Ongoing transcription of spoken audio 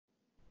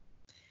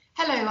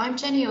Hello, I'm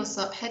Jenny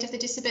Alsop, Head of the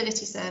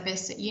Disability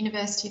Service at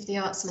University of the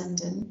Arts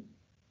London.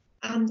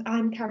 And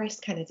I'm Carys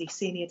Kennedy,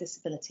 Senior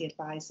Disability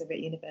Advisor at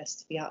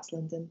University of the Arts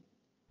London.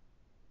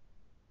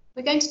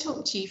 We're going to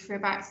talk to you for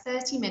about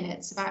 30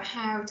 minutes about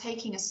how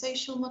taking a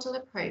social model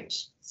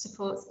approach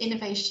supports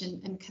innovation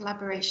and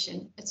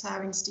collaboration at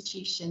our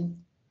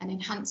institution and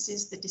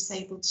enhances the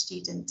disabled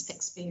student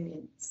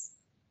experience.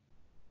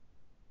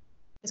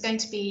 There's going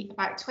to be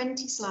about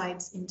 20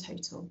 slides in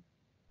total.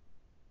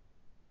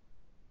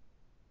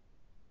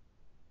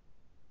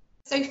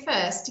 So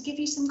first, to give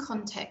you some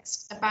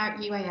context about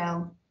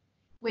UAL,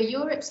 we're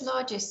Europe's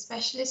largest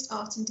specialist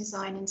art and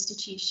design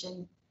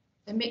institution.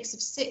 A mix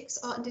of 6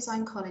 art and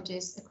design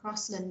colleges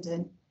across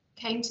London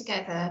came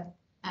together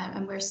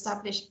and were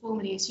established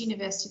formally as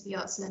University of the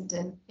Arts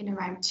London in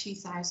around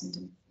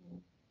 2004.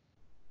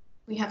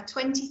 We have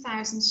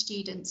 20,000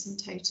 students in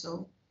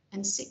total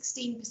and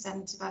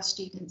 16% of our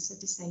students are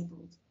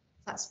disabled.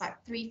 That's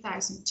about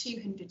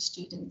 3,200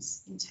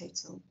 students in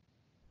total.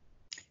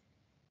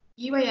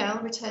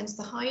 UAL returns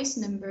the highest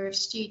number of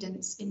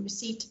students in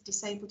receipt of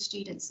disabled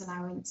students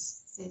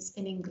allowances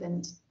in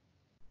England.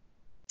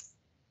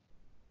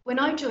 When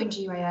I joined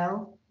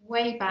UAL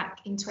way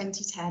back in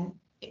 2010,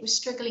 it was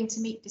struggling to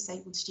meet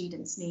disabled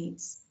students'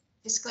 needs.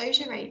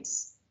 Disclosure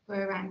rates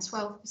were around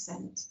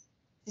 12%.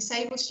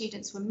 Disabled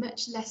students were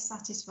much less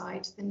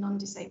satisfied than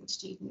non-disabled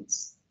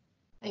students.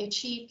 They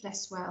achieved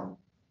less well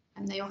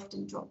and they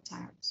often dropped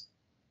out.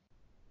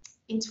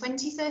 In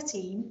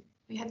 2013,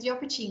 we had the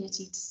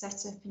opportunity to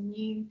set up a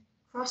new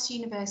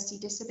cross-university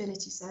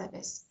disability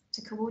service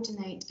to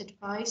coordinate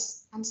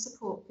advice and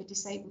support for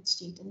disabled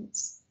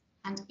students,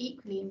 and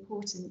equally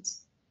important,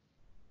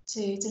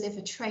 to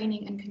deliver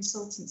training and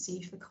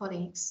consultancy for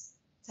colleagues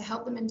to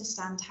help them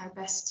understand how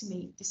best to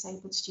meet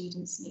disabled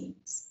students'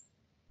 needs.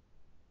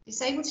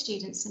 Disabled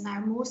students are now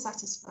more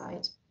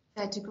satisfied,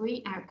 their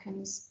degree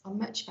outcomes are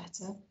much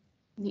better,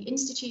 and the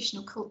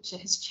institutional culture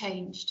has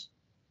changed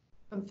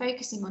from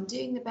focusing on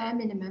doing the bare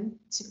minimum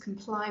to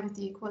comply with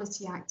the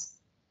Equality Act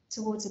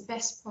towards a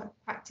best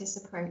practice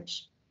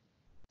approach.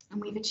 And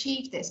we've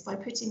achieved this by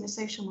putting the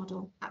social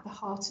model at the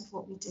heart of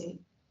what we do.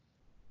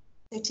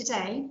 So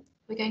today,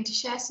 we're going to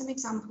share some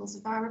examples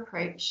of our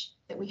approach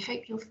that we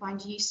hope you'll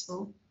find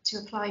useful to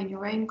apply in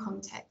your own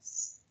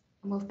contexts.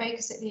 And we'll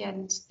focus at the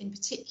end in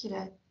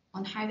particular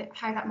on how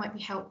that might be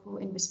helpful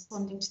in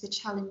responding to the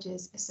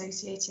challenges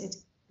associated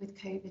with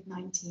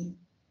COVID-19.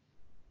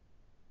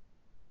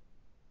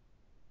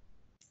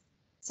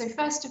 So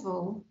first of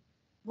all,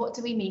 what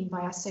do we mean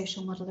by our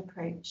social model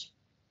approach?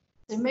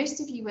 So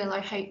most of you will, I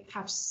hope,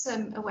 have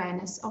some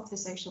awareness of the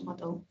social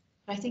model,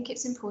 but I think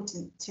it's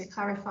important to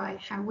clarify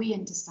how we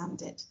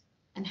understand it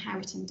and how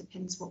it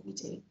underpins what we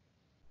do.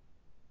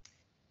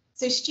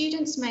 So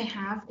students may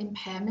have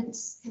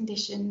impairments,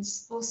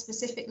 conditions, or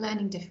specific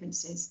learning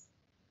differences,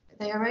 but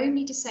they are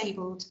only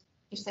disabled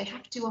if they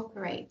have to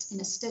operate in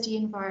a study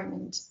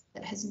environment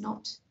that has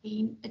not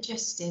been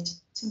adjusted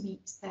to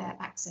meet their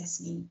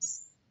access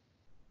needs.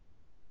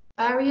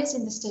 Barriers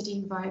in the study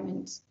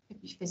environment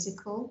could be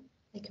physical,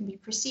 they can be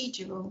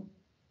procedural,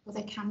 or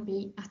they can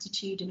be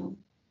attitudinal.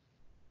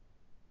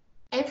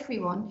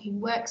 Everyone who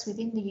works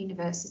within the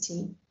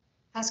university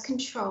has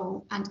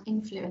control and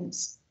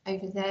influence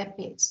over their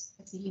bit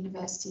of the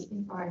university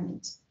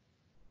environment.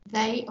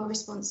 They are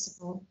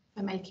responsible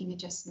for making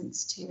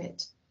adjustments to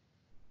it.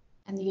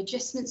 And the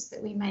adjustments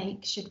that we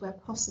make should, where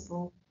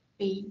possible,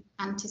 be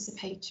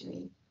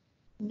anticipatory,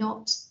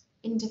 not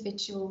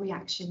individual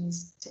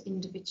reactions to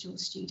individual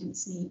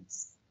students'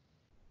 needs.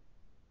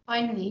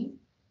 Finally,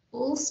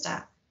 all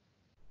staff,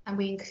 and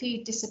we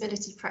include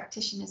disability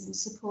practitioners and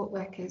support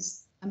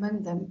workers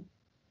among them,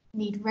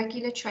 need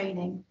regular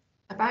training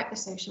about the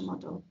social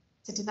model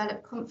to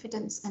develop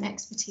confidence and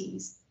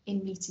expertise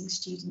in meeting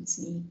students'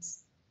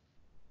 needs.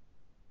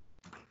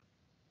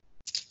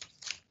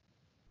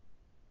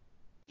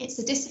 It's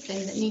a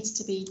discipline that needs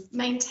to be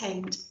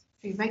maintained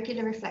through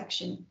regular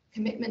reflection,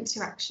 commitment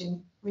to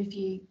action,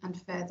 review,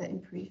 and further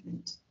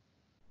improvement.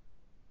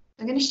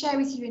 I'm going to share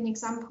with you an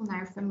example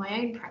now from my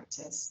own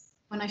practice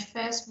when I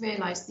first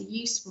realised the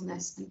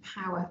usefulness and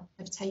power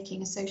of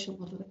taking a social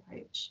model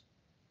approach.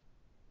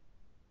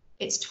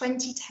 It's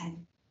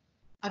 2010.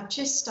 I've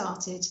just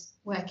started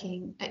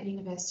working at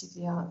University of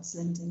the Arts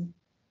London.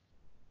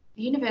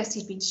 The university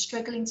had been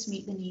struggling to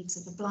meet the needs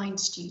of a blind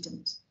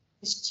student.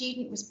 The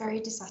student was very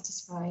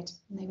dissatisfied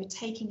and they were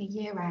taking a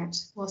year out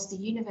whilst the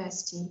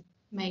university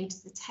made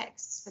the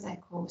texts for their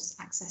course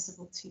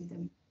accessible to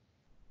them.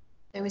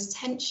 There was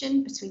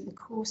tension between the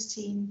course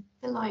team,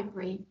 the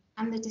library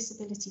and the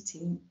disability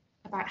team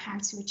about how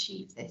to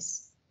achieve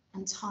this,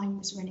 and time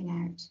was running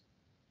out.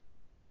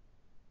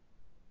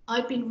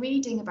 I'd been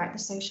reading about the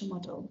social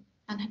model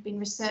and had been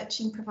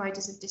researching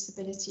providers of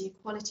disability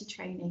equality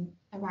training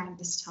around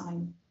this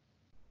time.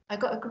 I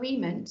got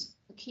agreement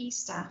for key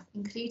staff,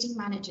 including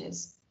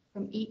managers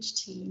from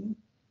each team,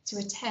 to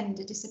attend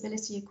a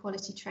disability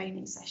equality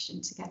training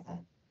session together.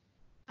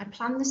 I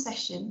planned the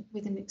session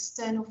with an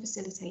external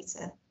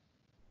facilitator,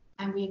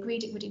 and we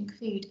agreed it would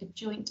include a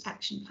joint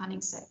action planning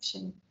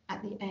section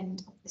at the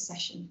end of the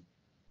session.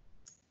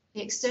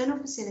 The external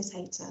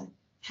facilitator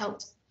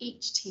helped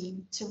each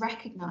team to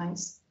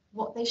recognise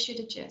what they should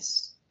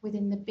adjust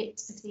within the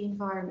bit of the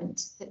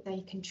environment that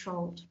they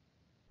controlled.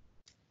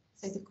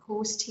 So the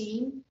course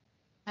team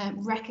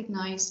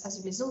recognised as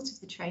a result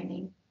of the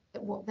training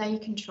that what they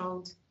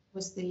controlled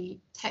was the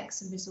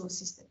texts and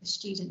resources that the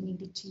student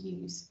needed to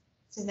use.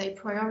 So they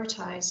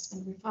prioritised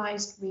and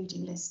revised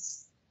reading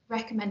lists,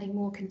 recommending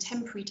more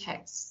contemporary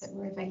texts that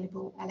were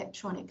available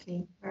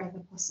electronically wherever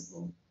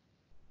possible.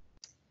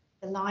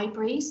 The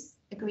libraries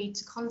agreed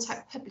to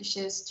contact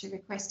publishers to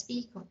request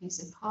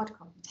e-copies of hard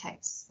copy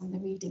texts on the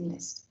reading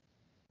list.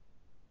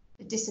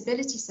 The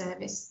Disability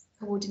Service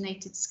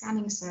coordinated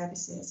scanning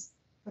services,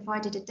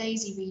 provided a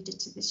DAISY reader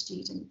to the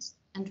student,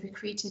 and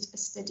recruited a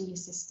study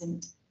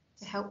assistant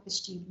to help the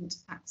student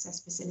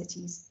access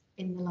facilities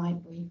in the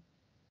library.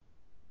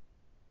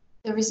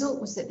 The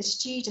result was that the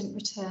student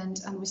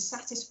returned and was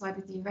satisfied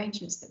with the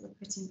arrangements that were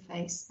put in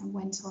place and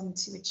went on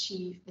to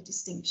achieve a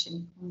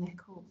distinction on their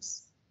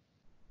course.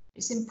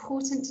 It's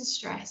important to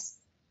stress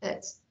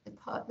that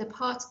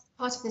part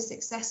of the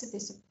success of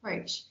this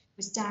approach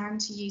was down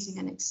to using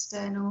an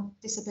external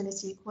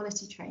disability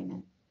equality trainer.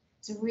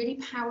 It's a really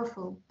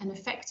powerful and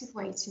effective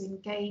way to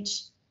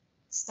engage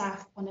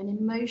staff on an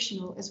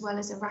emotional as well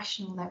as a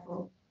rational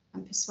level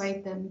and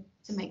persuade them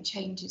to make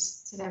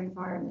changes to their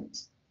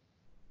environment.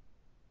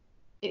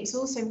 It's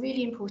also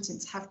really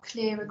important to have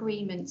clear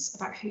agreements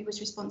about who was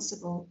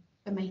responsible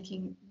for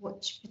making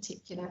which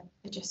particular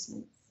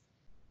adjustments.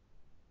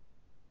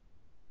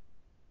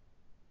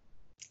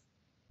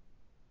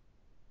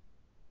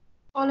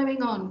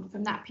 Following on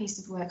from that piece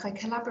of work, I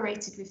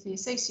collaborated with the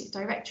Associate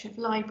Director of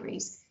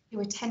Libraries who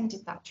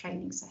attended that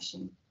training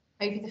session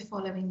over the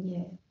following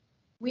year.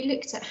 We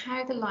looked at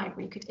how the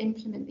library could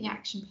implement the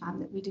action plan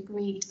that we'd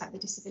agreed at the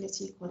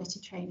Disability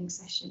Equality training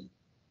session,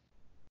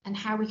 and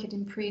how we could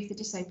improve the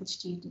disabled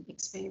student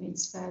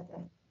experience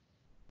further.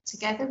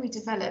 Together, we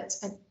developed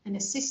an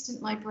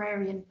assistant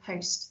librarian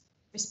post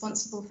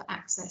responsible for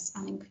access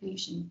and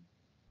inclusion.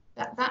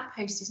 That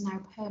post is now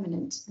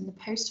permanent, and the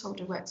post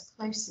holder works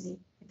closely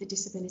with the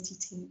disability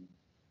team.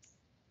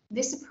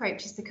 This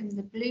approach has become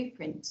the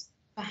blueprint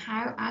for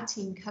how our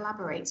team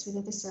collaborates with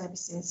other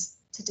services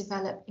to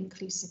develop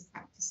inclusive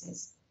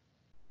practices.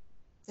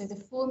 So the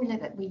formula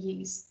that we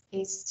use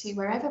is to,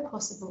 wherever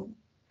possible,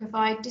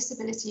 provide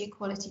disability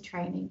equality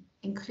training,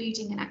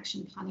 including an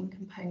action planning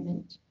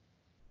component,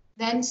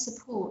 then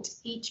support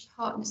each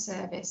partner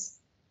service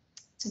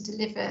to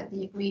deliver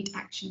the agreed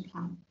action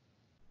plan.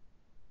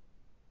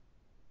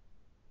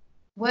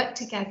 Work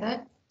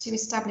together to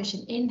establish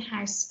an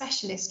in-house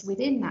specialist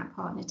within that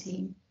partner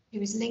team who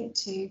is linked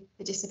to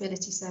the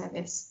disability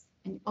service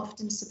and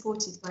often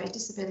supported by a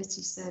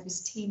disability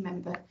service team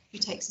member who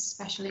takes a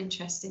special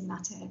interest in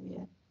that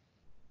area.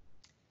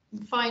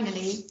 And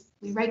finally,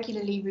 we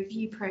regularly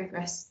review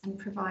progress and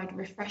provide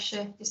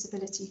refresher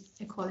disability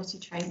equality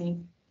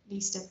training at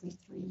least every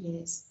 3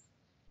 years.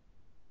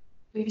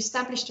 We've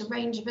established a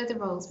range of other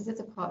roles with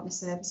other partner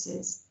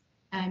services,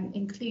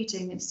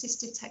 including an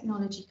assistive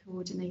technology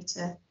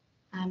coordinator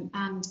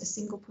and a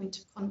single point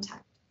of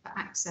contact for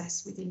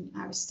access within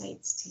our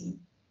estates team.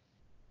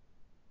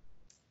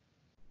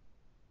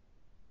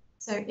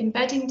 So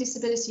embedding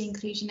disability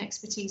inclusion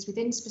expertise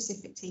within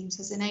specific teams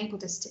has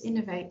enabled us to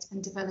innovate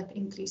and develop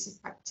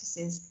inclusive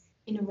practices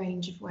in a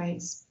range of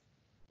ways.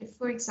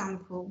 For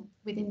example,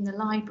 within the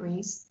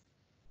libraries,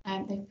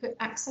 they've put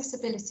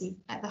accessibility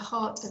at the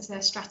heart of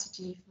their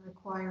strategy for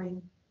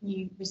acquiring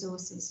new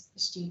resources for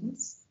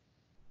students.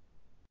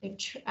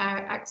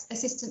 Our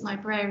assistant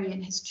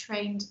librarian has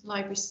trained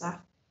library staff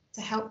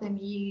to help them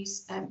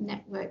use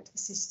networked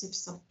assistive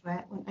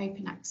software on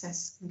open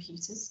access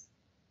computers.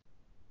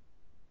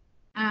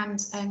 And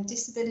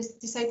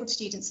disabled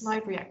students'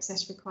 library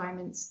access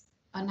requirements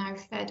are now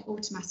fed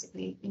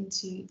automatically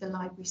into the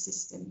library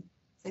system.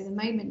 So the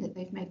moment that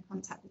they've made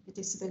contact with the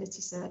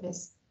disability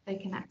service, they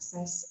can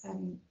access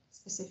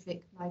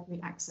specific library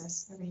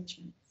access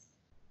arrangements.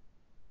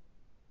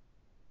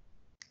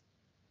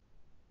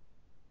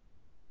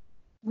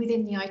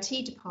 Within the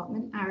IT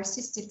department, our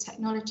assistive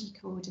technology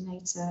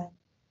coordinator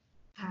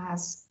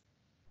has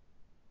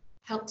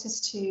helped us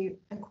to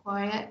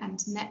acquire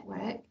and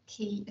network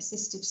key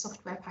assistive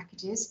software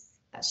packages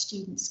that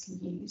students can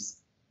use,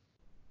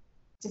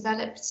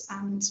 developed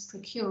and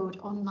procured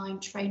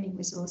online training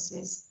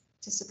resources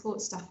to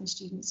support staff and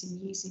students in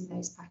using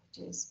those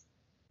packages.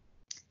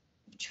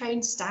 We've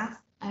trained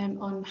staff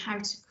on how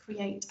to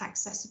create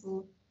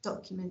accessible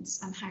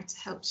documents and how to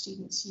help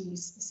students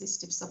use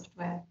assistive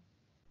software.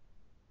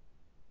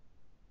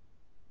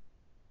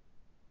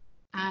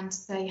 And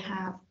they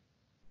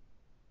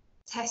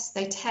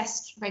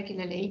test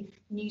regularly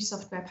new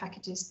software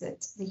packages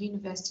that the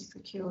university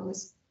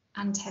procures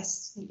and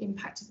test the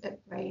impact of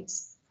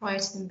upgrades prior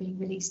to them being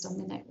released on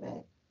the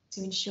network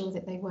to ensure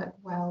that they work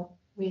well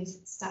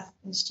with staff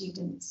and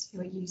students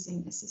who are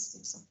using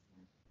assistive software.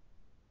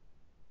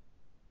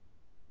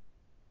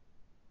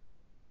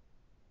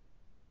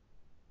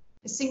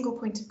 A single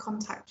point of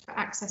contact for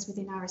access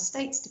within our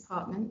estates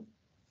department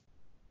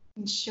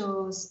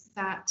ensures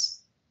that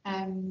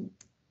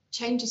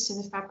changes to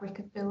the fabric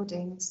of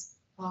buildings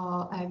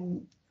are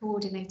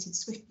coordinated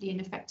swiftly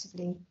and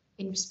effectively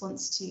in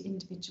response to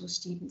individual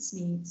students'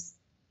 needs.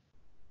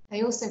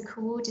 They also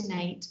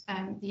coordinate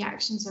the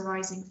actions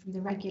arising from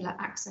the regular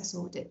access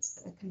audits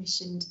that are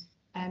commissioned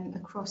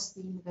across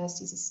the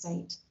university's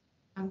estate,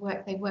 and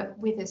they work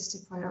with us to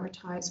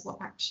prioritise what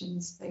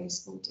actions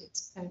those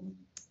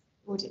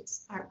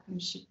audits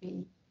outcomes should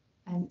be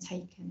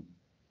taken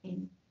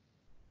in.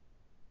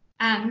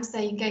 And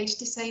they engage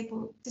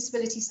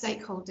disability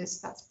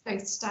stakeholders, that's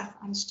both staff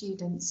and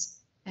students,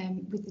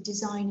 with the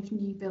design of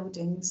new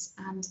buildings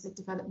and the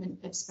development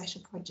of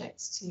special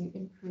projects to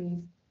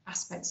improve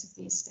aspects of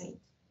the estate.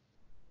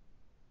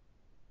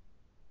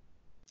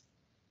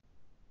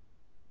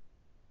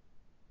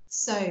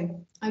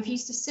 So I've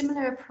used a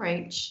similar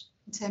approach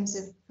in terms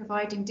of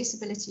providing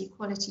disability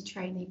equality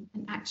training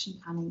and action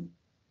planning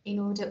in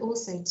order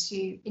also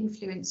to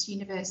influence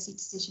university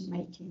decision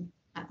making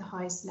at the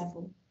highest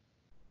level.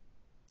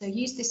 So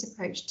use this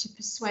approach to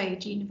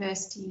persuade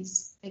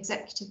university's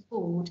executive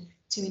board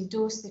to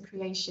endorse the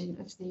creation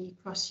of the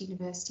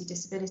Cross-University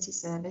Disability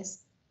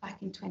Service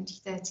back in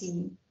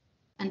 2013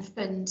 and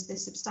fund the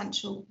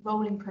substantial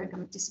rolling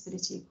programme of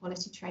disability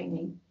equality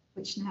training,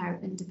 which now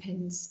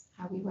underpins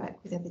how we work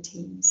with other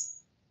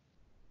teams.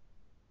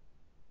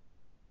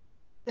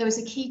 There was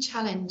a key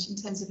challenge in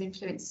terms of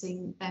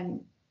influencing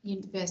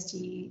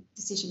university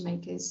decision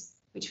makers,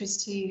 which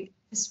was to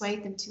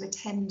persuade them to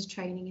attend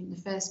training in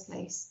the first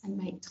place and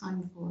make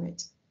time for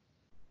it.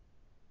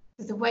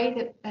 So the way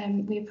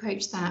that we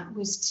approached that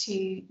was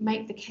to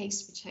make the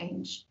case for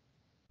change,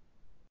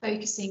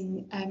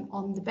 focusing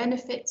on the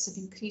benefits of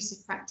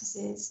inclusive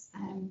practices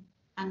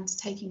and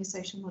taking a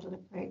social model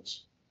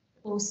approach,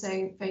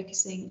 also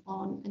focusing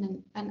on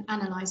and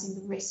analysing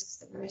the risks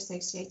that were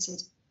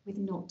associated with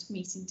not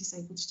meeting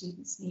disabled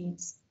students'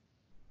 needs.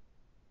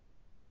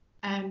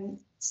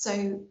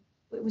 So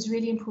it was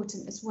really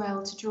important as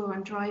well to draw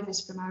on drivers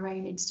from our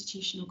own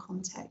institutional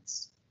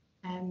context.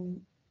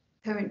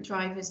 Current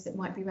drivers that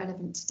might be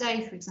relevant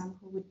today, for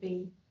example, would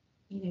be,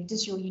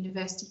 does your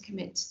university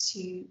commit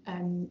to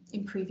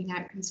improving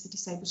outcomes for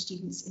disabled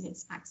students in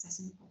its access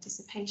and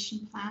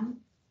participation plan?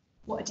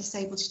 What are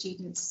disabled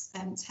students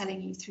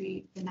telling you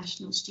through the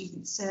National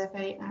Student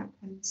Survey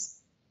outcomes?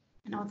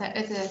 And are there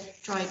other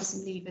drivers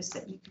and levers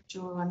that you could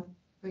draw on?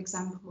 For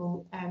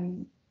example,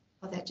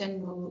 are there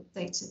general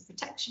data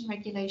protection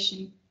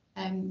regulation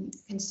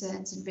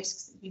concerns and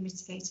risks that will be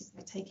mitigated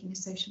by taking a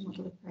social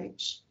model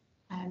approach?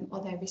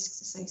 Are there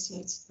risks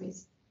associated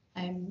with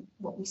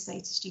what we say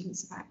to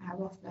students about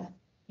our offer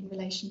in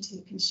relation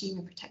to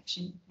consumer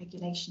protection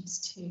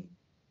regulations too?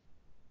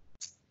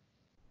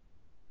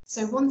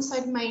 So once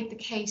I'd made the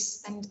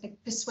case and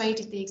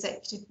persuaded the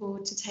executive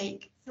board to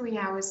take 3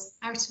 hours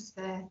out of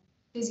their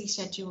busy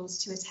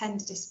schedules to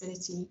attend a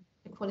disability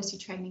equality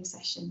training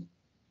session,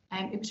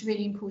 it was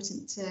really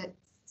important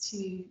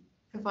to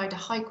provide a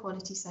high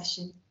quality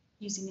session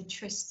using a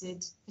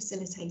trusted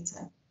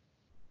facilitator.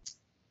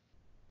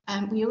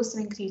 We also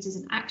included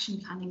an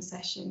action planning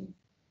session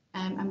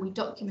and we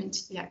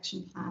documented the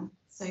action plan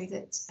so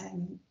that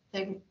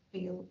they would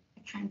feel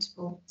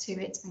accountable to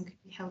it and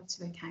could be held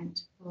to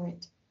account for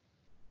it.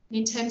 And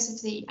in terms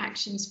of the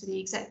actions for the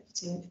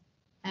executive,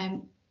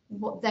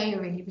 what they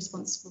are really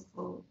responsible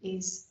for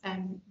is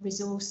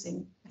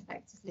resourcing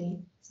effectively.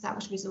 So that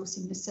was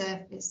resourcing the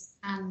service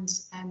and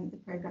the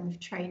programme of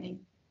training,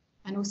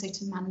 and also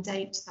to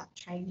mandate that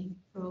training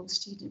for all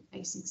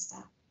student-facing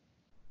staff.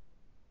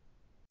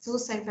 It's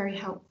also very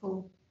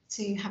helpful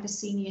to have a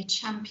senior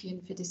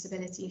champion for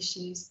disability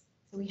issues.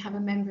 So we have a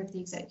member of the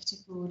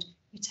executive board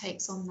who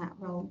takes on that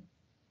role,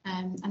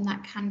 and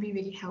that can be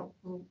really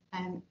helpful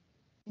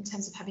in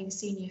terms of having a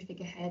senior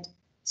figurehead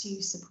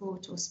to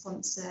support or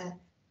sponsor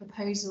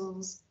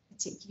proposals,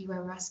 particularly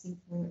where we're asking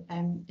for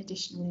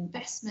additional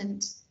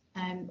investment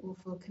or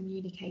for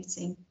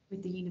communicating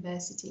with the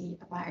university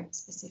about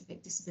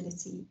specific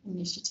disability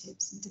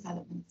initiatives and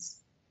developments.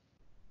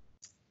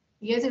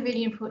 The other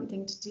really important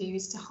thing to do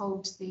is to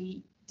hold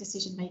the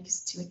decision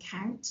makers to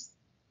account.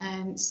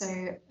 So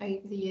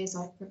over the years,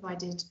 I've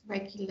provided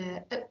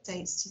regular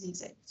updates to the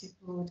executive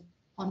board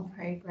on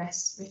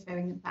progress,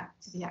 referring them back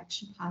to the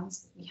action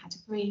plans that we had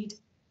agreed,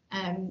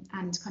 and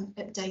kind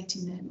of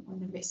updating them on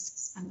the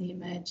risks and the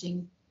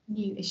emerging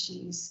new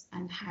issues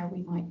and how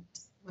we might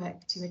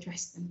work to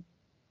address them.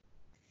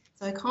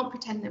 So I can't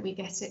pretend that we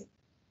get it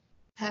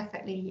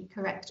perfectly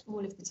correct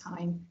all of the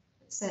time,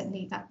 but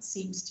certainly that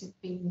seems to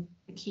have been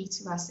the key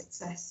to our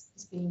success,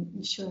 has been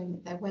ensuring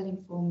that they're well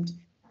informed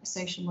about a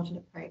social model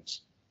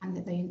approach and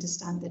that they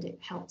understand that it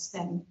helps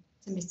them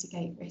to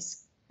mitigate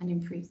risk and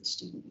improve the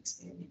student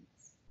experience.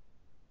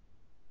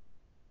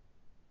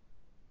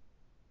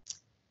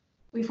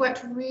 We've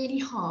worked really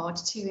hard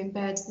to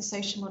embed the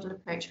social model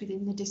approach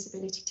within the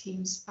disability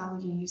team's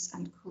values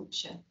and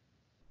culture.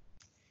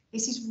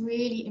 This is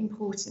really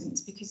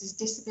important because as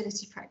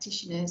disability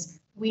practitioners,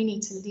 we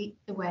need to lead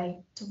the way,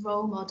 to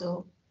role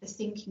model the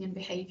thinking and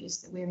behaviours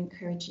that we're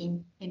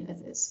encouraging in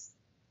others.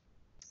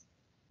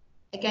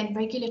 Again,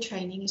 regular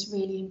training is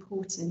really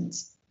important.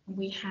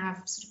 We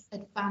have sort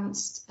of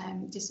advanced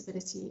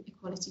disability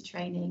equality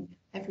training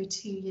every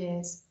 2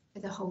 years for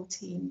the whole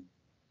team,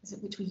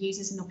 which we use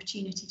as an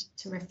opportunity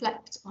to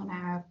reflect on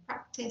our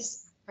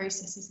practice,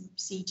 processes and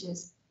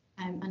procedures,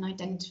 and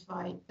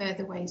identify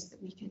further ways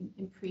that we can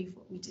improve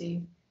what we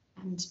do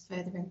and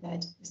further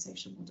embed the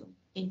social model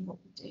in what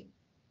we do.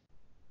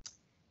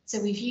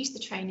 So we've used the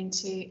training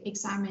to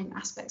examine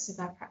aspects of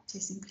our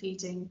practice,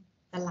 including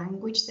the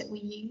language that we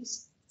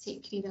use,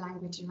 particularly the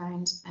language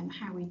around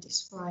how we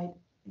describe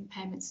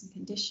impairments and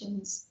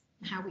conditions,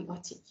 and how we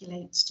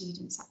articulate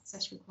students'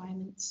 access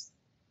requirements.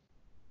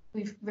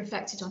 We've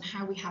reflected on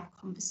how we have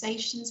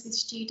conversations with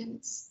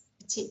students,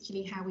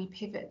 particularly how we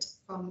pivot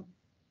from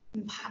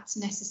perhaps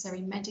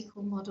necessary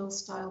medical model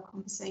style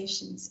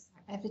conversations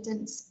about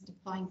evidence and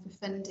applying for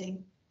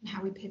funding, and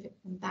how we pivot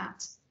from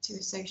that to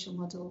a social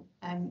model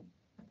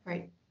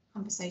approach,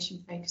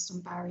 conversation focused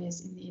on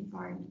barriers in the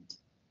environment.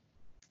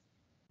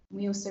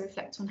 We also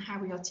reflect on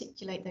how we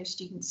articulate those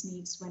students'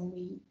 needs when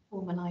we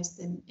formalise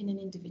them in an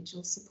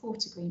individual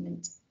support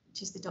agreement,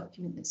 which is the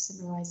document that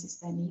summarises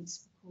their needs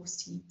for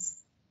course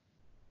teams.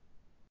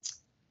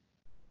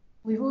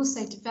 We've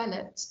also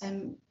developed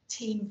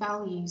team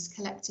values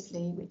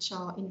collectively, which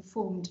are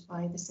informed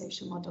by the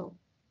social model.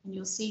 And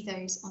you'll see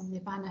those on the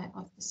banner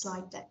of the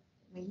slide deck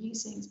that we're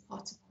using as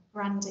part of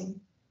our branding,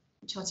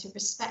 which are to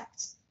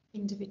respect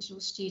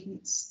individual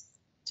students,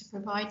 to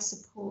provide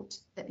support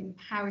that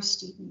empowers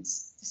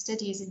students to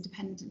study as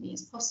independently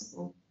as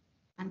possible,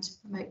 and to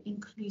promote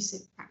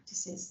inclusive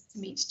practices to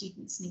meet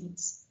students'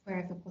 needs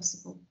wherever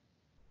possible.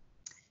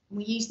 And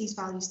we use these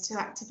values to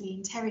actively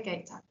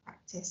interrogate our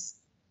practice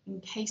in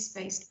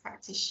case-based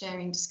practice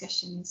sharing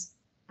discussions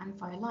and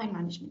via line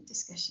management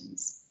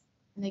discussions.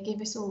 And they give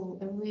us all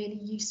a really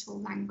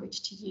useful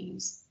language to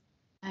use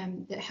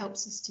that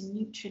helps us to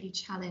neutrally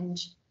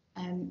challenge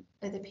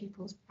other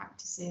people's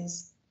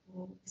practices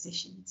or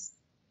positions.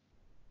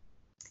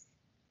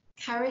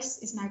 Carys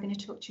is now going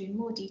to talk to you in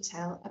more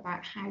detail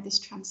about how this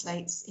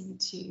translates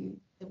into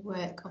the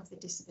work of the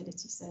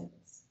Disability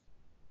Service.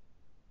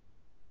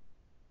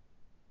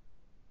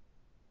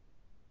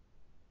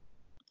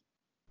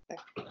 I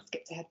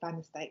skipped ahead by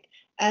mistake.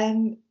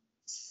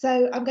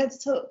 So I'm going to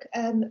talk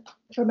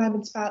for a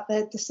moment about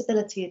the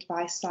disability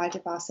advice side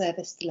of our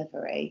service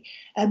delivery.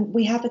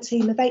 We have a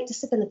team of 8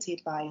 disability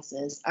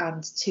advisors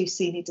and 2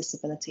 senior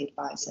disability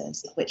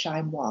advisors, of which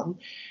I'm one.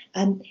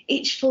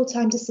 Each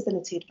full-time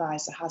disability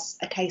advisor has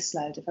a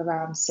caseload of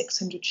around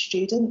 600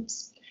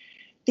 students.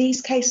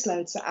 These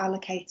caseloads are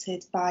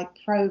allocated by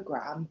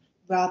programme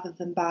rather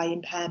than by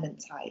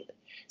impairment type.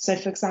 So,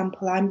 for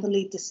example, I'm the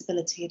lead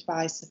disability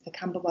advisor for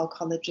Camberwell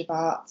College of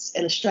Art's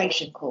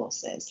illustration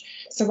courses.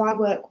 So I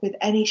work with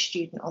any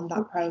student on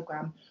that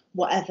programme,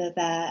 whatever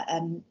their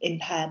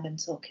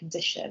impairment or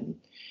condition.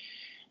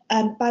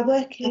 By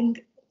working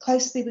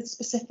closely with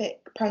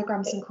specific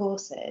programmes and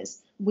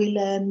courses, we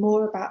learn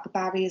more about the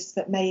barriers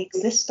that may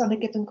exist on a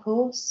given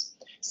course.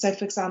 So,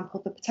 for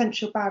example, the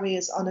potential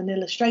barriers on an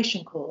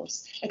illustration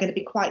course are going to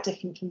be quite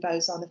different from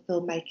those on a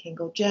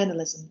filmmaking or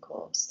journalism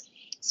course.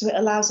 So it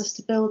allows us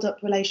to build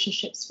up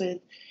relationships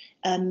with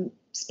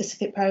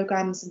specific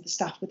programmes and the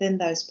staff within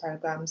those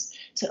programmes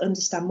to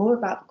understand more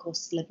about the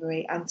course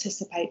delivery,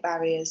 anticipate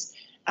barriers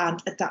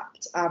and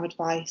adapt our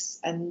advice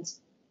and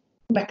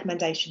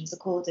recommendations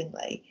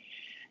accordingly.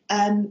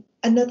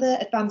 Another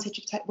advantage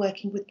of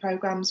working with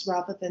programmes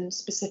rather than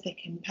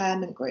specific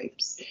impairment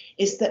groups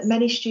is that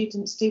many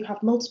students do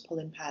have multiple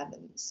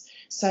impairments.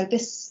 So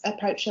this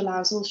approach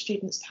allows all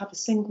students to have a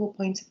single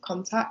point of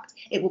contact.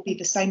 It will be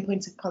the same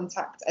point of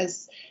contact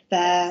as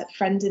their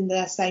friend in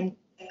their same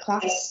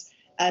class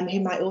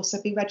who might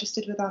also be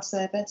registered with our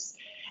service.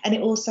 And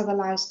it also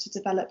allows to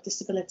develop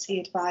disability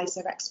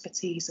advisor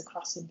expertise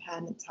across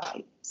impairment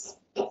types.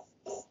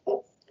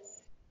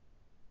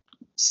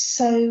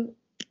 So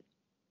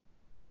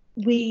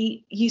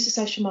we use a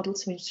social model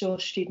to ensure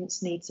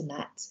students' needs are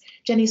met.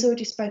 Jenny's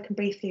already spoken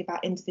briefly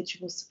about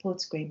individual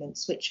support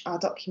agreements, which are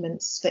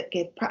documents that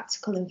give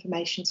practical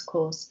information to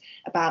course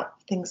about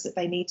things that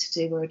they need to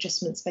do or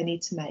adjustments they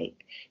need to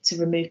make to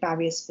remove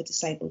barriers for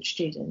disabled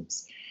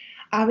students.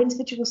 Our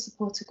individual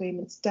support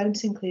agreements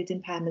don't include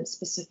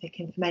impairment-specific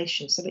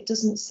information, so it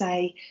doesn't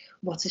say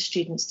what a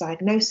student's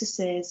diagnosis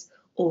is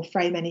or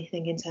frame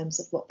anything in terms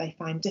of what they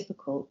find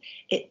difficult.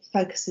 It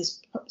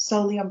focuses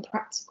solely on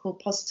practical,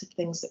 positive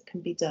things that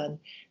can be done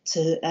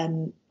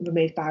to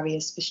remove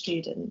barriers for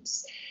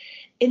students.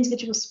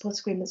 Individual support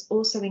agreements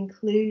also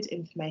include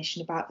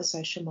information about the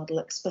social model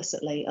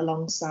explicitly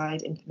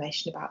alongside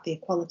information about the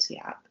Equality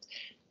Act.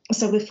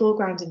 So we're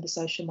foregrounding the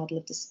social model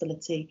of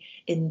disability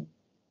in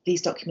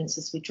these documents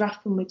as we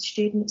draft them with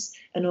students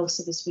and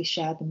also as we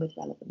share them with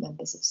relevant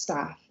members of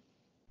staff.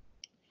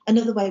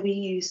 Another way we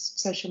use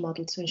social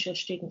model to ensure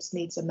students'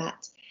 needs are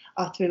met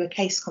are through a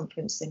case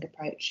conferencing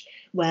approach,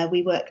 where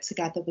we work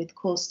together with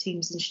course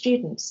teams and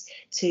students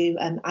to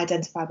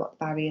identify what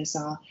the barriers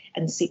are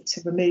and seek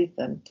to remove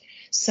them.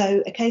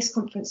 So a case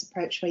conference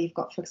approach where you've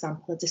got, for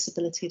example, a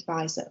disability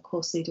advisor, a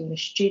course leader and a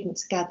student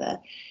together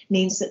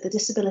means that the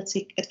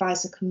disability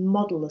advisor can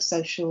model a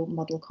social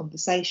model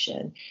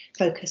conversation,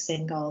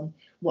 focusing on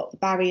what the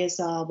barriers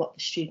are, what the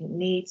student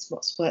needs,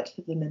 what's worked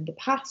for them in the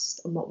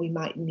past, and what we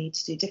might need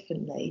to do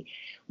differently,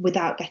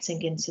 without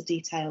getting into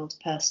detailed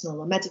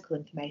personal or medical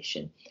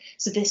information.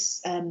 So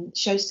this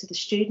shows to the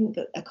student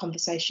that a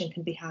conversation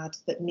can be had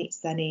that meets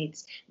their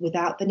needs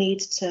without the need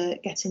to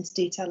get into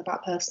detail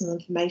about personal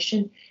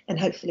information, and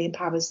hopefully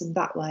empowers them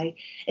that way.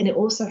 And it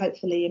also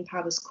hopefully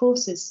empowers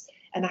courses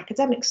and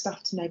academic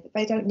staff to know that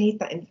they don't need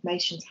that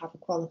information to have a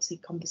quality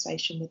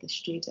conversation with the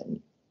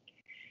student.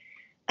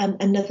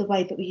 Another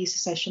way that we use the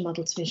social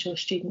model to ensure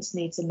students'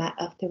 needs are met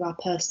are through our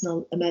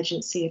personal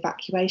emergency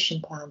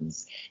evacuation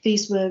plans.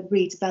 These were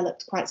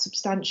redeveloped quite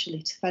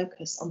substantially to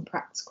focus on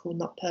practical,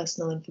 not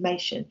personal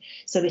information.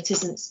 So it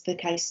isn't the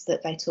case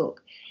that they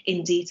talk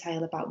in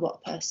detail about what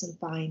a person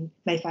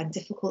may find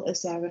difficult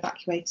as they're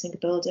evacuating a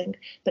building,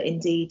 but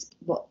indeed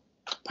what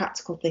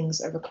practical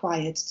things are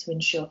required to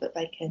ensure that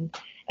they can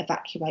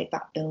evacuate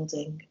that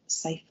building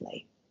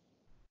safely.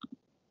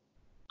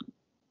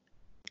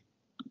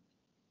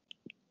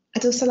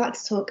 I'd also like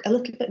to talk a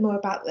little bit more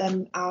about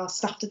our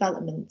staff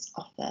development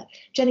offer.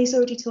 Jenny's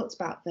already talked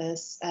about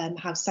this,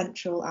 how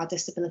central our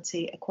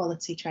disability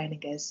equality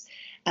training is,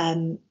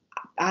 and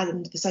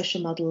the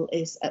social model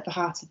is at the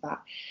heart of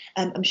that.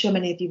 I'm sure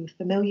many of you are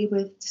familiar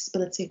with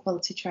disability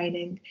equality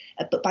training,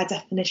 but by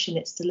definition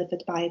it's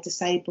delivered by a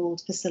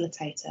disabled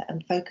facilitator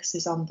and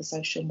focuses on the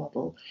social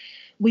model.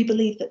 We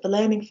believe that the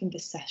learning from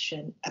this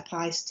session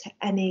applies to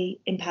any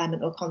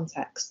impairment or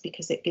context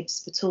because it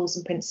gives the tools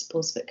and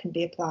principles that can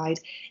be applied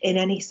in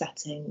any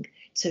setting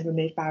to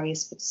remove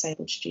barriers for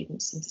disabled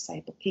students and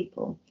disabled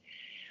people.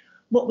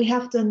 What we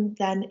have done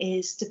then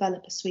is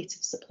develop a suite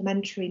of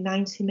supplementary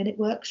 90-minute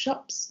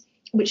workshops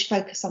which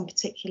focus on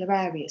particular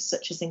areas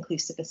such as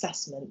inclusive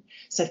assessment.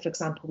 So, for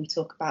example, we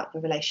talk about the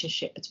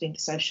relationship between the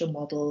social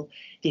model,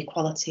 the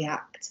Equality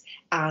Act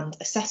and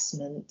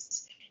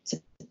assessment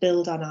to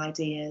build on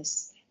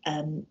ideas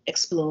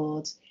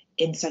explored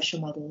in social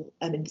model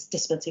and in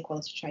disability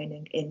equality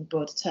training in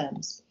broader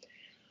terms.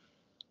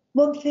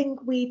 One thing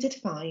we did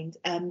find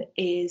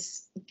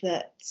is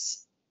that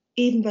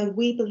even though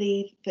we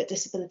believe that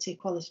disability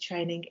equality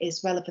training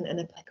is relevant and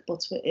applicable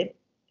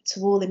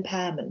to all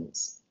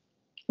impairments,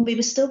 we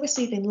were still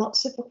receiving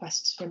lots of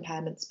requests for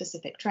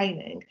impairment-specific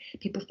training,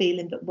 people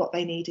feeling that what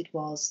they needed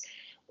was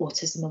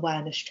autism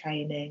awareness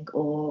training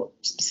or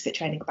specific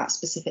training about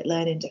specific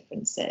learning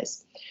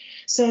differences.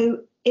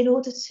 So in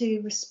order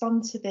to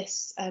respond to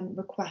this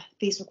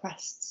these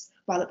requests,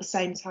 while at the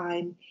same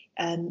time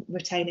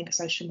retaining a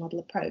social model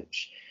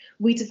approach,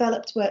 we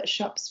developed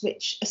workshops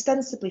which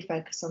ostensibly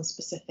focus on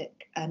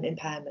specific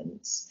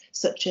impairments,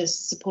 such as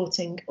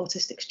supporting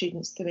autistic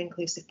students through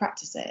inclusive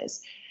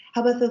practices.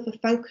 However, the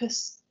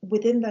focus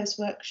within those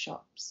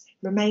workshops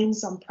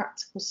remains on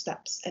practical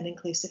steps and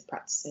inclusive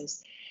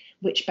practices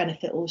which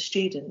benefit all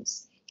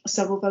students.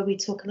 So although we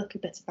talk a little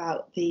bit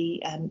about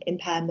the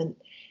impairment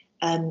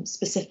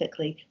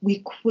specifically, we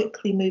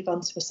quickly move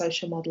on to a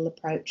social model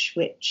approach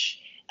which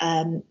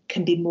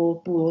can be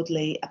more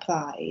broadly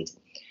applied.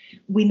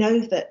 We know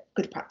that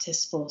good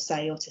practice for,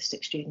 say,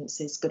 autistic students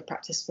is good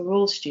practice for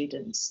all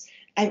students.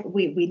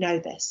 We know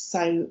this,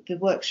 so the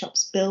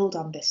workshops build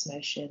on this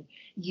notion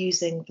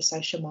using the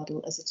social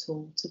model as a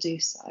tool to do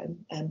so.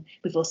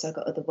 We've also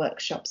got other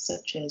workshops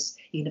such as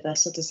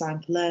universal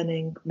design for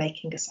learning,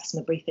 making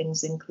assessment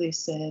briefings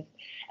inclusive,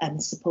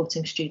 and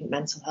supporting student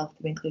mental health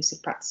through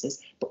inclusive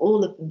practices, but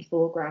all of them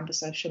foreground the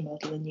social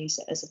model and use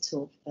it as a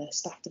tool for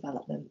staff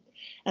development.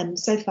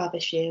 So far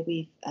this year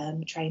we've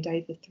trained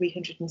over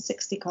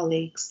 360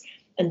 colleagues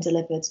and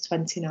delivered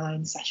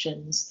 29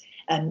 sessions.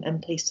 I'm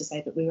pleased to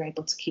say that we were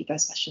able to keep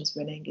those sessions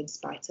running in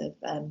spite of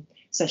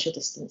social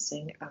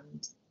distancing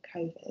and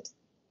COVID.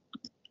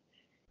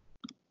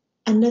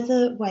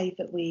 Another way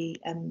that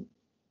we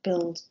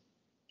build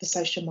the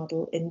social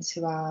model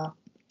into our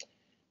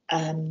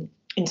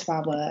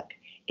work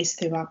is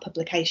through our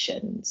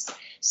publications.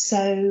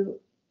 So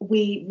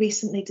we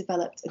recently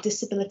developed a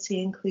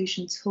disability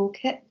inclusion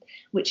toolkit,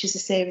 which is a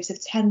series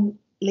of 10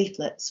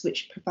 leaflets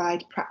which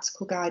provide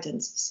practical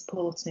guidance for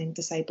supporting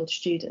disabled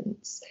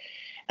students.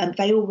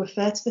 They all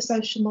refer to the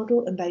social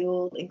model and they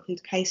all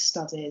include case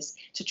studies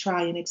to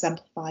try and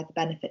exemplify the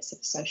benefits of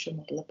the social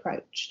model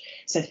approach.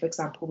 So, for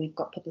example, we've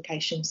got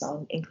publications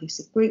on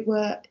inclusive group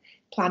work,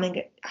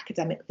 planning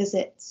academic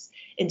visits,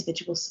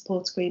 individual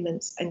support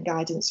agreements and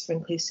guidance for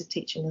inclusive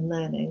teaching and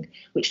learning,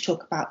 which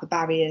talk about the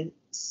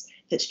barriers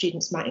that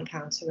students might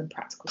encounter and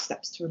practical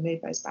steps to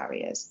remove those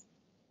barriers.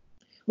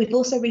 We've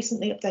also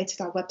recently updated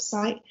our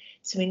website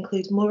to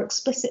include more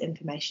explicit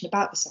information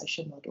about the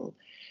social model.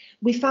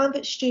 We found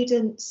that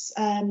students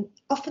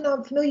often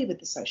aren't familiar with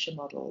the social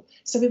model,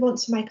 so we want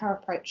to make our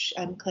approach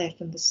clear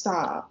from the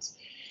start.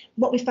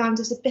 What we found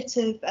is a bit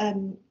of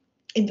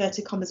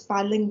inverted commas,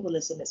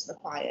 bilingualism is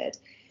required,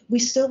 we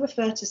still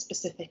refer to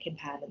specific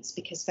impairments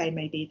because they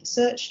may be the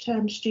search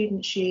terms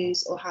students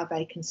use or how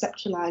they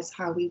conceptualise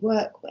how we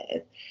work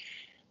with.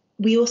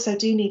 We also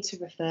do need to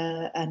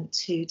refer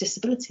to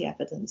disability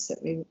evidence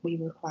that we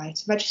require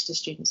to register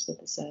students with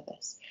the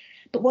service.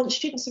 But once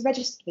students are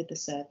registered with the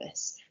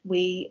service,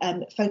 we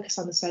focus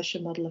on the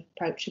social model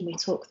approach and we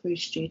talk through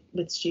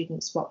with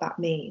students what that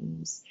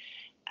means.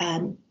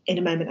 In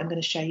a moment, I'm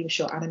going to show you a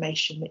short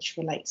animation which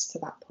relates to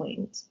that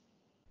point.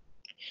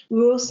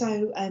 We're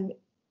also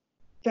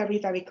very,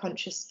 very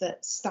conscious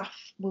that staff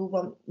will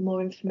want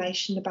more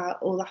information about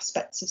all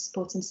aspects of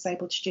supporting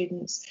disabled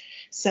students.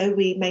 So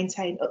we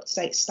maintain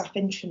up-to-date staff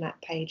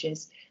intranet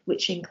pages,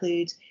 which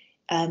include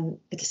the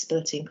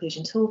Disability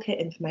Inclusion Toolkit,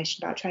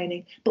 information about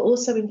training, but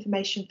also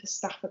information for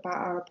staff about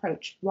our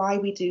approach, why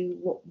we do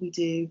what we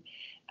do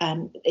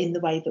in the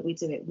way that we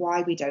do it,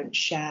 why we don't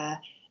share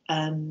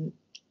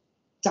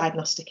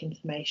diagnostic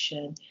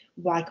information,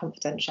 why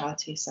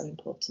confidentiality is so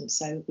important.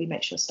 So we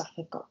make sure staff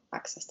have got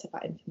access to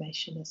that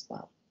information as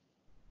well.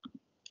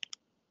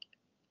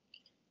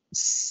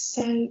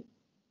 So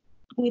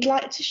we'd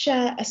like to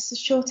share a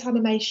short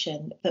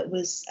animation that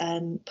was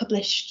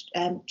published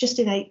just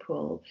in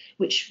April,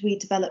 which we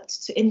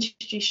developed to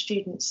introduce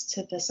students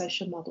to the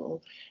social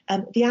model.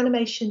 The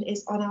animation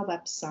is on our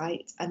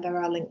website and there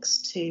are links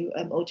to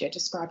audio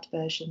described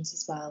versions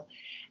as well.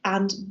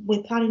 And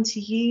we're planning to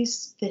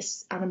use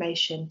this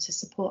animation to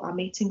support our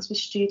meetings with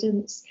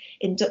students,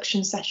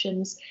 induction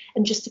sessions,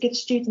 and just to give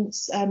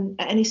students at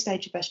any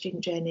stage of their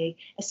student journey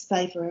a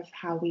flavour of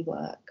how we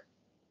work.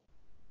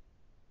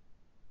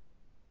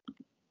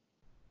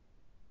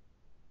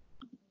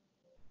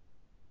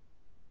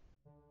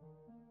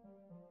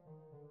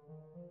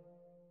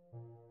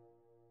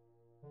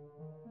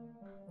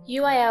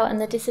 UIL and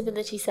the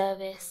Disability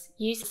Service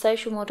use the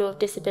social model of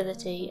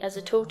disability as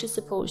a tool to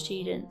support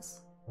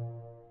students.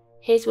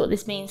 Here's what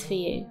this means for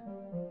you.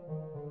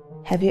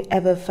 Have you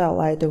ever felt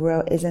like the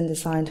world isn't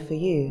designed for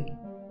you?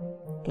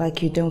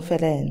 Like you don't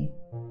fit in?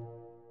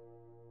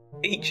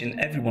 Each and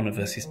every one of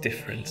us is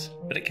different,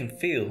 but it can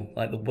feel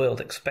like the world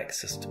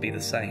expects us to be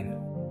the same.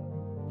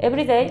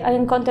 Every day I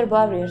encounter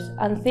barriers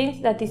and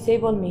things that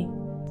disable me.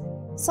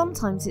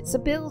 Sometimes it's a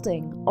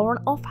building or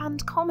an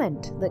offhand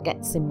comment that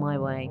gets in my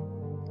way.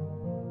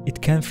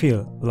 It can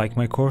feel like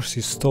my course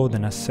is taught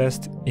and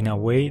assessed in a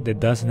way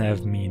that doesn't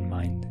have me in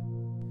mind.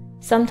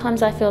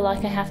 Sometimes I feel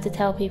like I have to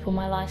tell people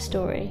my life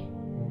story,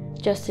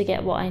 just to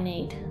get what I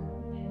need.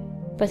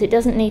 But it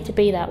doesn't need to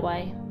be that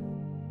way.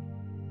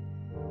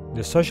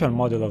 The social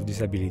model of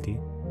disability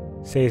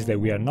says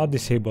that we are not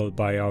disabled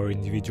by our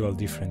individual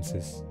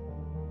differences.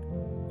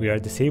 We are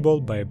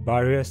disabled by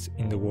barriers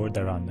in the world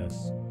around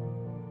us.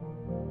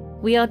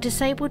 We are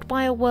disabled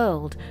by a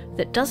world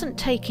that doesn't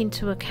take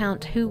into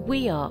account who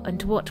we are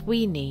and what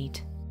we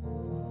need.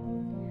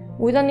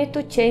 We don't need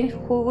to change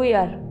who we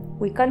are.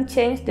 We can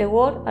change the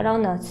world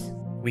around us.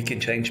 We can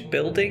change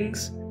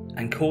buildings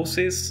and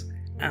courses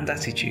and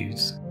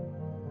attitudes.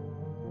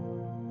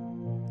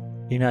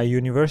 In a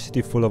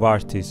university full of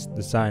artists,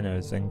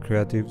 designers and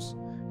creatives,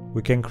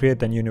 we can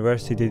create a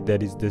university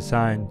that is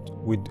designed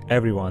with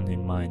everyone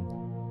in mind.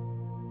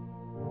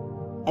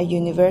 A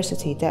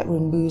university that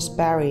removes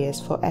barriers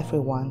for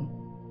everyone,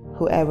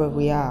 whoever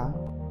we are.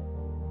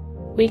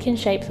 We can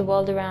shape the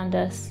world around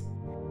us,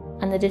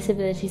 and the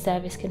Disability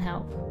Service can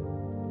help.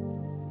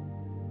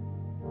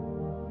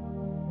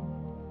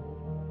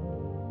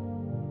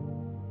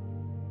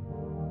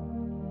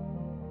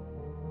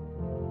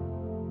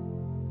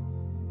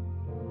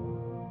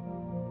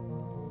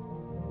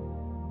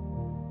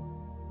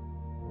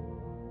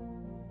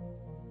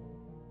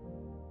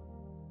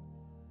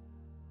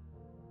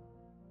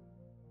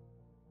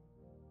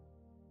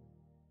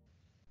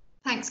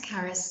 Thanks,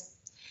 Carys.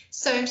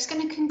 So I'm just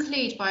going to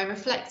conclude by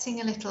reflecting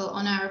a little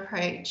on our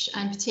approach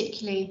and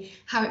particularly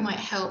how it might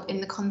help in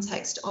the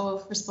context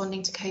of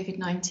responding to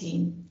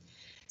COVID-19.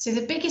 So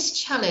the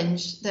biggest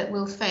challenge that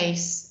we'll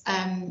face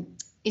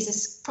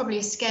is probably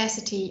a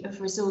scarcity of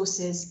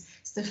resources.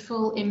 So the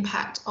full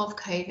impact of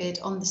COVID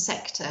on the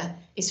sector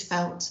is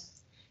felt.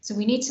 So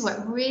we need to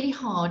work really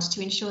hard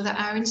to ensure that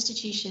our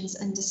institutions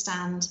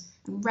understand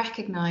and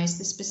recognise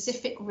the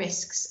specific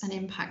risks and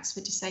impacts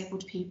for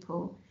disabled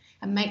people,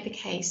 and make the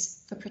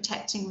case for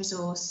protecting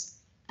resource,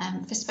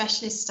 for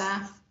specialist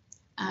staff,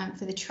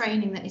 for the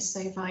training that is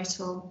so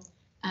vital,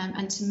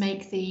 and to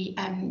make the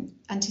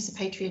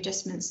anticipatory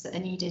adjustments that are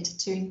needed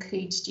to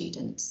include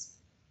students.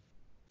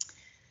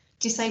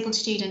 Disabled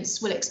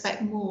students will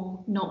expect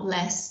more, not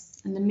less,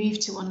 and the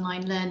move to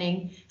online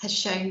learning has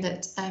shown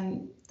that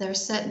there are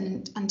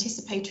certain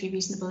anticipatory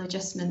reasonable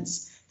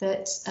adjustments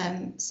that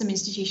some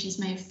institutions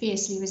may have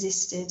fiercely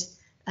resisted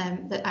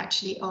that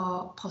actually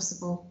are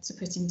possible to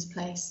put into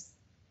place.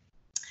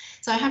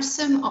 So I have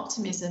some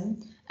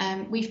optimism.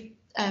 We've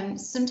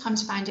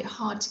sometimes found it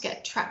hard to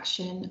get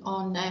traction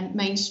on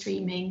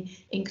mainstreaming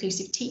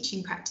inclusive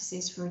teaching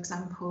practices, for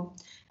example,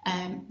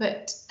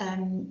 but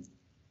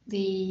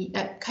the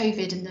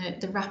COVID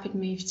and the rapid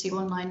move to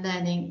online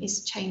learning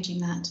is changing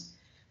that.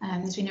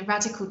 There's been a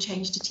radical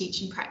change to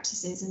teaching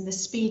practices, and the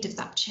speed of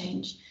that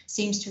change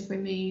seems to have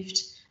removed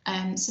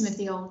some of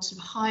the old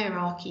sort of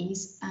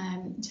hierarchies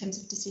in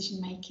terms of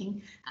decision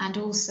making, and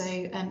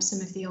also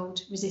some of the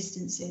old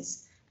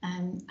resistances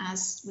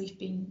as we've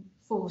been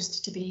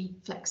forced to be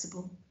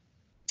flexible.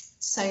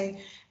 So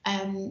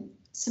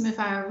some of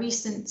our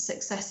recent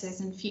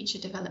successes and future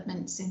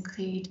developments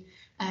include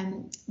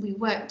we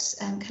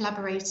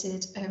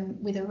collaborated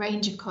with a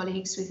range of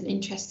colleagues with an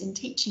interest in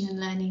teaching and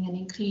learning and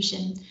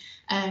inclusion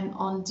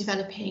on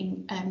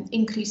developing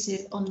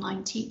inclusive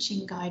online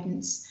teaching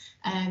guidance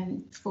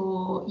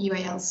for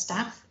UAL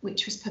staff,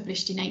 which was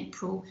published in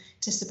April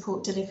to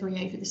support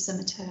delivery over the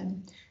summer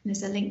term. And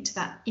there's a link to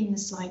that in the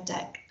slide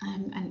deck,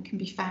 and it can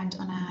be found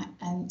on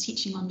our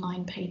teaching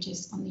online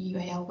pages on the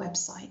UAL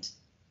website.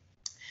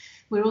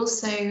 We're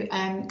also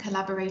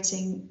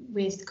collaborating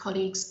with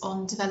colleagues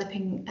on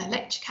developing a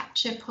lecture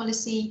capture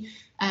policy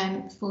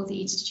for the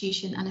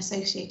institution and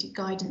associated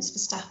guidance for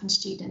staff and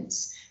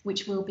students,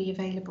 which will be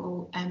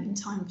available in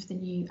time for the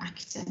new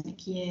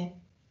academic year.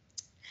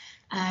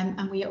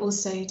 And we are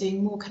also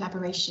doing more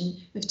collaboration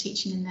with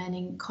teaching and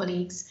learning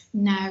colleagues,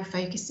 now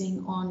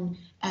focusing on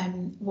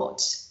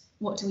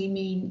what do we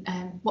mean,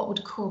 what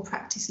would core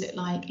practice look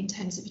like in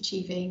terms of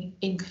achieving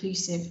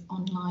inclusive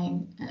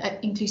online,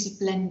 inclusive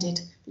blended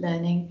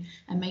learning,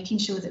 and making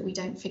sure that we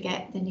don't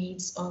forget the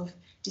needs of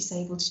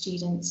disabled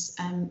students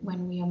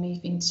when we are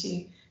moving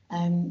to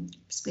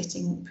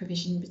splitting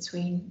provision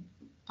between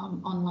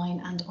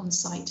online and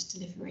on-site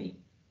delivery.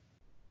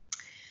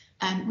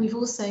 We've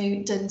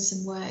also done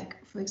some work,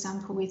 for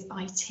example, with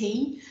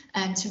IT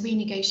to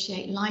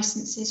renegotiate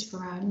licenses for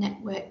our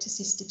networked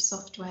assistive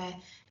software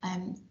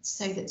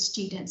so that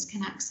students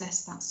can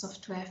access that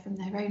software from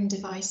their own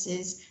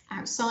devices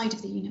outside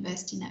of the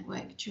university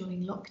network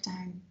during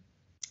lockdown.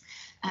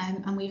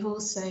 And we've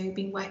also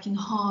been working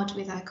hard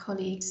with our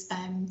colleagues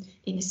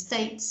in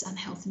estates and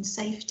health and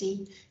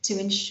safety to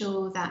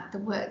ensure that the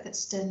work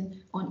that's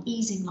done on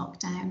easing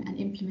lockdown and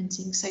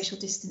implementing social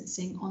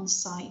distancing on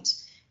site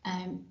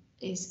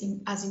is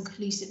as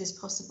inclusive as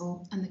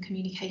possible, and the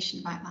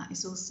communication about that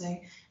is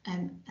also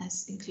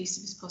as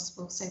inclusive as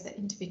possible, so that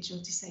individual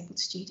disabled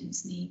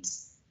students'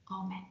 needs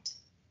are met.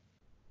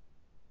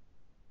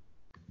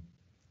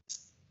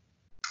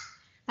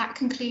 That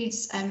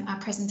concludes our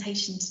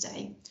presentation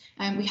today.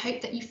 We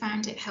hope that you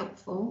found it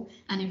helpful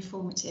and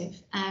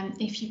informative.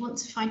 If you want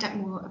to find out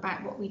more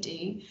about what we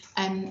do,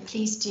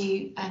 please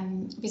do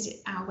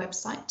visit our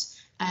website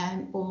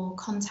or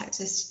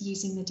contact us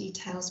using the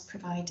details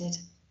provided.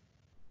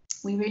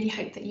 We really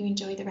hope that you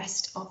enjoy the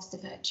rest of the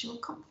virtual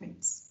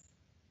conference.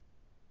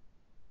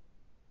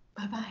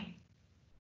 Bye-bye.